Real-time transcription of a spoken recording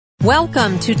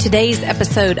Welcome to today's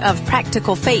episode of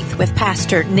Practical Faith with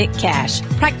Pastor Nick Cash.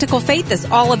 Practical Faith is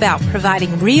all about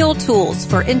providing real tools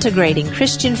for integrating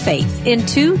Christian faith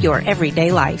into your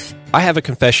everyday life. I have a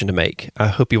confession to make. I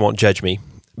hope you won't judge me,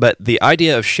 but the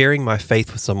idea of sharing my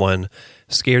faith with someone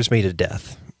scares me to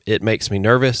death. It makes me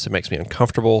nervous. It makes me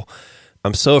uncomfortable.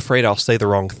 I'm so afraid I'll say the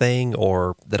wrong thing,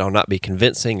 or that I'll not be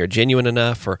convincing or genuine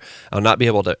enough, or I'll not be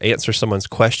able to answer someone's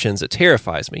questions. It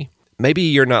terrifies me. Maybe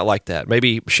you're not like that.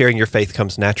 Maybe sharing your faith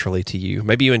comes naturally to you.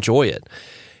 Maybe you enjoy it.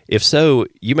 If so,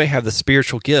 you may have the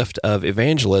spiritual gift of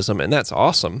evangelism, and that's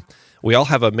awesome. We all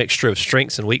have a mixture of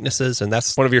strengths and weaknesses, and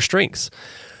that's one of your strengths.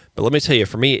 But let me tell you,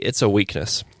 for me, it's a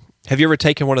weakness. Have you ever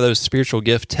taken one of those spiritual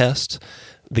gift tests?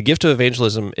 The gift of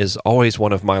evangelism is always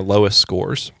one of my lowest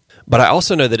scores. But I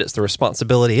also know that it's the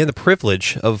responsibility and the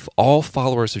privilege of all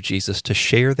followers of Jesus to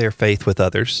share their faith with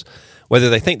others. Whether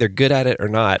they think they're good at it or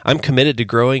not, I'm committed to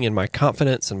growing in my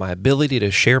confidence and my ability to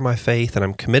share my faith, and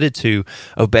I'm committed to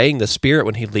obeying the Spirit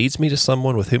when He leads me to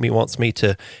someone with whom He wants me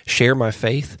to share my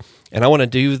faith, and I want to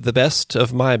do the best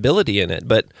of my ability in it.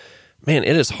 But, man,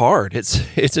 it is hard.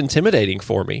 It's intimidating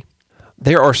for me.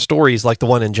 There are stories like the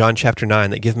one in John chapter 9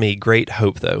 that give me great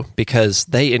hope, though, because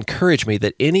they encourage me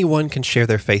that anyone can share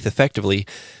their faith effectively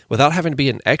without having to be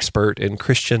an expert in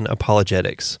Christian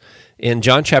apologetics. In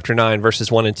John chapter 9,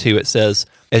 verses 1 and 2, it says,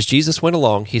 "As Jesus went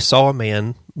along, he saw a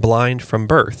man blind from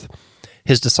birth.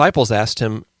 His disciples asked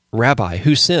him, 'Rabbi,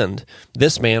 who sinned,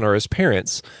 this man or his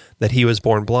parents, that he was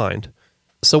born blind?'"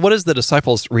 So what is the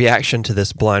disciples' reaction to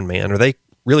this blind man? Are they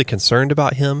really concerned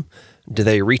about him? Do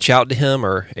they reach out to him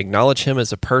or acknowledge him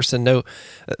as a person? No,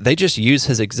 they just use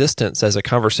his existence as a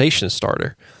conversation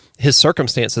starter. His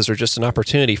circumstances are just an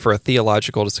opportunity for a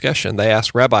theological discussion. They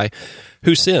ask, "Rabbi,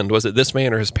 who sinned? Was it this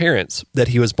man or his parents that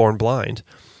he was born blind?"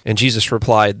 And Jesus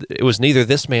replied, "It was neither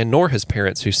this man nor his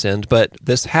parents who sinned, but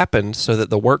this happened so that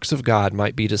the works of God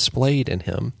might be displayed in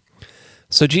him."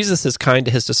 So Jesus is kind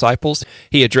to his disciples.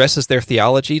 He addresses their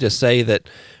theology to say that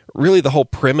really the whole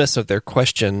premise of their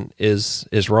question is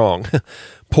wrong.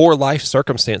 Poor life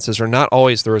circumstances are not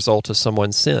always the result of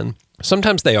someone's sin.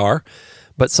 Sometimes they are,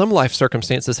 but some life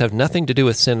circumstances have nothing to do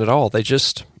with sin at all. They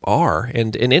just are.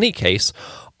 And in any case,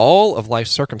 all of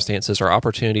life's circumstances are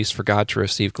opportunities for God to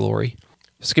receive glory.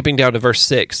 Skipping down to verse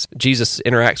 6, Jesus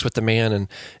interacts with the man,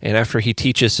 and after he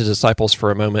teaches his disciples for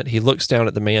a moment, he looks down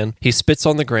at the man, he spits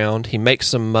on the ground, he makes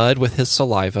some mud with his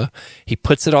saliva, he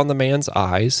puts it on the man's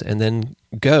eyes, and then,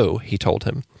 "Go," he told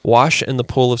him, "wash in the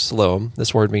pool of Siloam."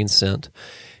 This word means sent.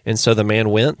 And so the man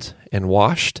went and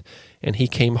washed, and he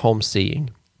came home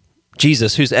seeing.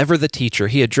 Jesus, who's ever the teacher,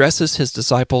 he addresses his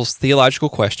disciples' theological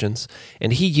questions,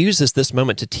 and he uses this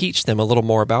moment to teach them a little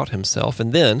more about himself.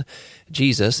 And then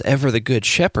Jesus, ever the good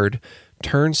shepherd,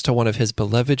 turns to one of his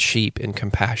beloved sheep in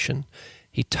compassion.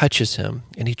 He touches him,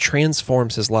 and he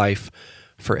transforms his life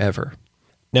forever.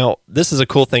 Now, this is a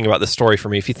cool thing about this story for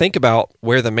me. If you think about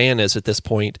where the man is at this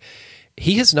point,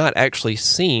 he has not actually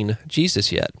seen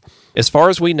Jesus yet. As far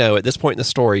as we know, at this point in the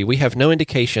story, we have no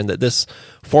indication that this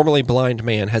formerly blind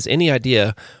man has any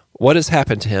idea what has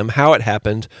happened to him, how it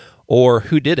happened, or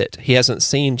who did it. He hasn't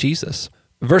seen Jesus.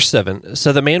 Verse 7,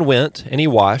 "So the man went, and he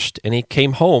washed, and he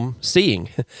came home seeing."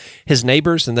 His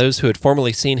neighbors and those who had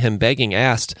formerly seen him begging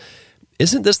asked,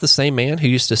 "Isn't this the same man who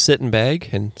used to sit and beg?"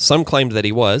 And some claimed that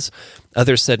he was.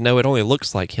 Others said, "No, it only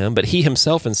looks like him." But he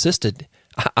himself insisted,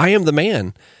 "I am the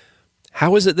man."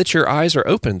 "How is it that your eyes are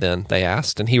open then?" they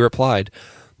asked. And he replied,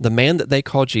 "The man that they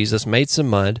call Jesus made some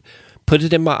mud, put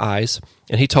it in my eyes,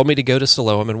 and he told me to go to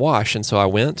Siloam and wash. And so I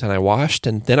went and I washed,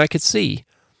 and then I could see."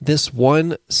 This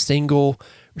one single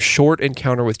short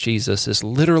encounter with Jesus is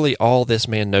literally all this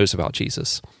man knows about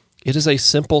Jesus. It is a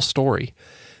simple story,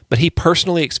 but he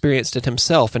personally experienced it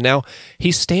himself, and now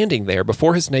he's standing there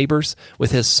before his neighbors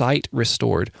with his sight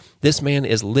restored. This man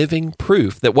is living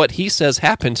proof that what he says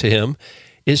happened to him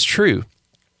is true.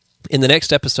 In the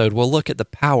next episode, we'll look at the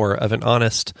power of an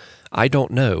honest, "I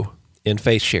don't know," in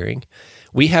faith sharing.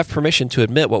 We have permission to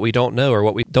admit what we don't know or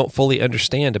what we don't fully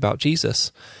understand about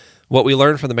Jesus. What we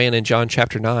learn from the man in John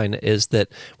chapter 9 is that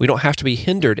we don't have to be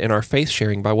hindered in our faith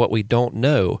sharing by what we don't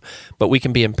know, but we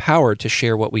can be empowered to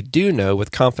share what we do know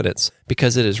with confidence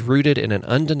because it is rooted in an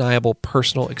undeniable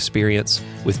personal experience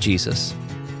with Jesus.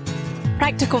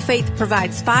 Practical Faith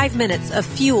provides 5 minutes of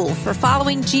fuel for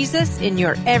following Jesus in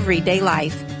your everyday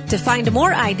life. To find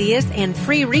more ideas and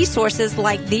free resources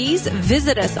like these,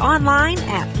 visit us online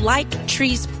at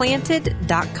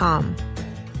liketreesplanted.com.